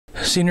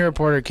Senior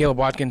reporter Caleb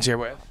Watkins here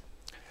with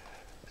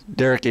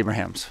Derek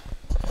Abrahams.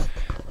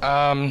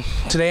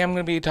 Today I'm going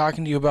to be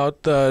talking to you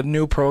about the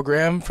new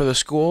program for the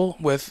school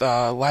with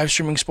live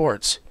streaming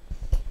sports.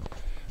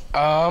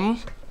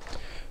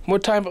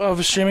 What type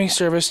of streaming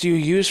service do you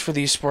use for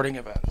these sporting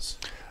events?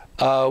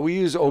 We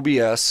use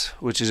OBS,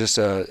 which is just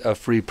a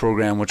free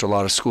program which a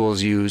lot of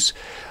schools use,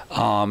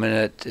 and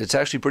it's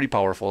actually pretty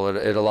powerful.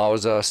 It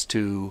allows us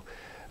to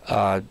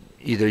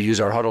either use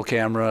our huddle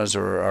cameras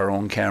or our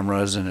own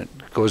cameras, and it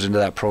goes into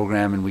that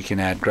program, and we can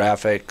add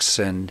graphics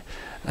and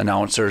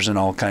announcers and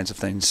all kinds of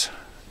things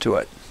to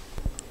it.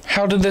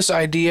 How did this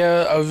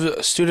idea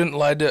of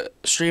student-led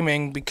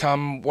streaming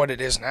become what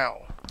it is now?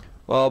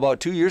 Well,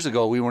 about 2 years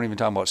ago, we weren't even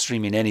talking about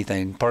streaming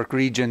anything. Park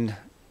Region,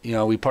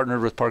 we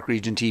partnered with Park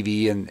Region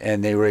TV,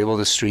 and they were able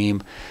to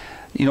stream,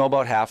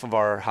 about half of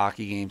our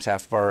hockey games,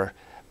 half of our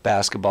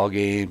basketball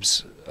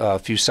games, a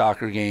few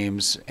soccer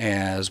games,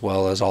 as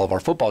well as all of our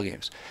football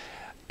games.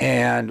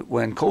 And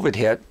when COVID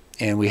hit,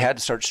 and we had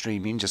to start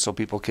streaming just so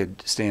people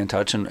could stay in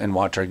touch and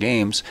watch our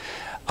games,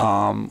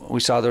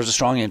 we saw there was a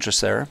strong interest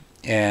there.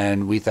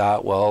 And we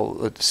thought, well,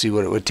 let's see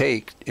what it would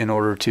take in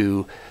order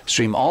to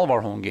stream all of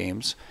our home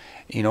games.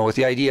 With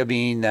the idea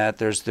being that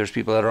there's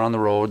people that are on the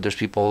road, there's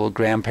people,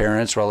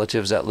 grandparents,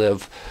 relatives that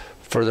live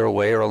further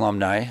away, or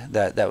alumni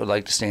that would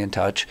like to stay in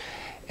touch.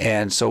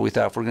 And so we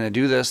thought, if we're going to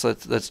do this,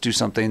 let's do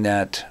something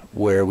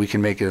where we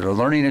can make it a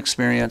learning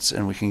experience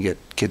and we can get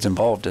kids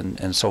involved.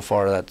 And so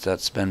far,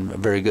 that's been a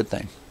very good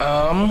thing.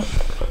 How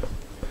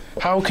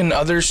can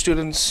other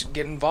students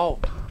get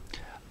involved?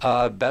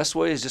 Best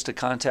way is just to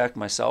contact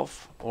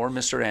myself or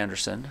Mr.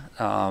 Anderson,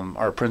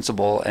 our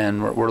principal,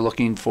 and we're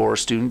looking for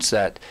students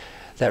that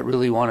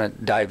really want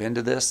to dive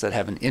into this, that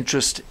have an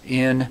interest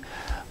in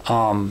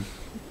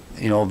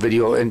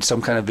video and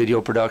some kind of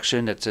video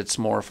production. It's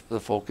more, the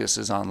focus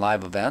is on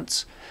live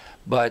events,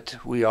 but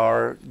we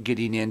are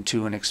getting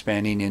into and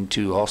expanding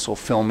into also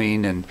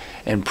filming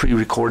and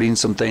pre-recording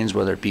some things,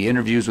 whether it be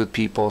interviews with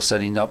people,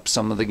 setting up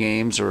some of the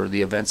games or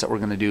the events that we're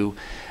going to do,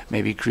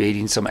 maybe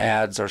creating some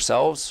ads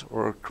ourselves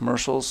or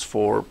commercials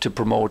to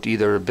promote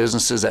either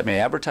businesses that may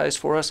advertise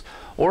for us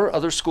or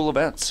other school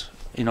events.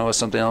 Is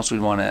something else we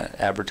want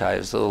to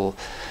advertise, little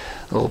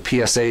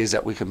PSAs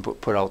that we can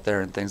put out there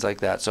and things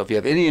like that. So if you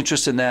have any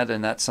interest in that,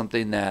 and that's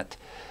something that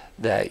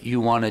you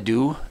want to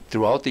do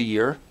throughout the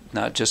year,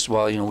 not just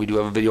we do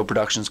have a video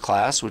productions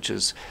class, which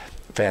is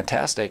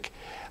fantastic,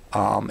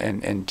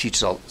 and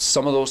teaches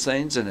some of those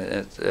things,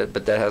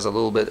 but that has a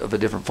little bit of a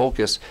different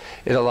focus.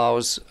 It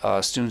allows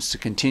students to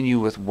continue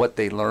with what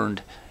they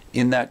learned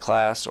in that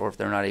class, or if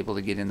they're not able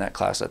to get in that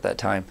class at that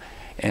time,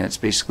 and it's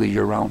basically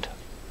year-round.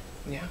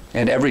 Yeah.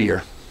 And every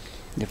year,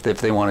 if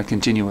they want to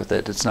continue with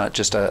it, it's not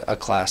just a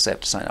class they have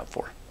to sign up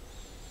for.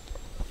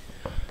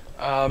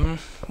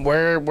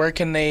 Where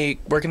can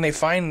they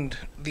find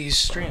these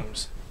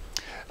streams?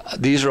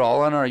 These are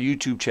all on our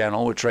YouTube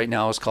channel, which right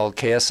now is called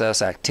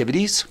KSS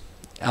Activities.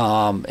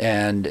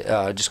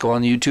 Just go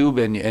on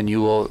YouTube and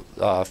you will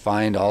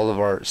find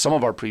some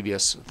of our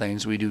previous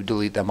things. We do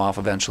delete them off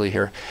eventually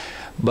here,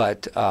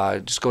 but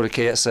just go to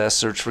KSS,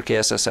 search for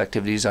KSS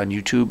Activities on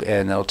YouTube,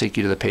 and that'll take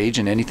you to the page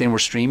and anything we're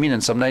streaming.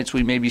 And some nights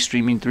we may be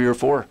streaming 3 or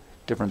 4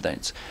 different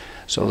things,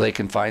 so they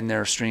can find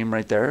their stream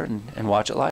right there and watch it live.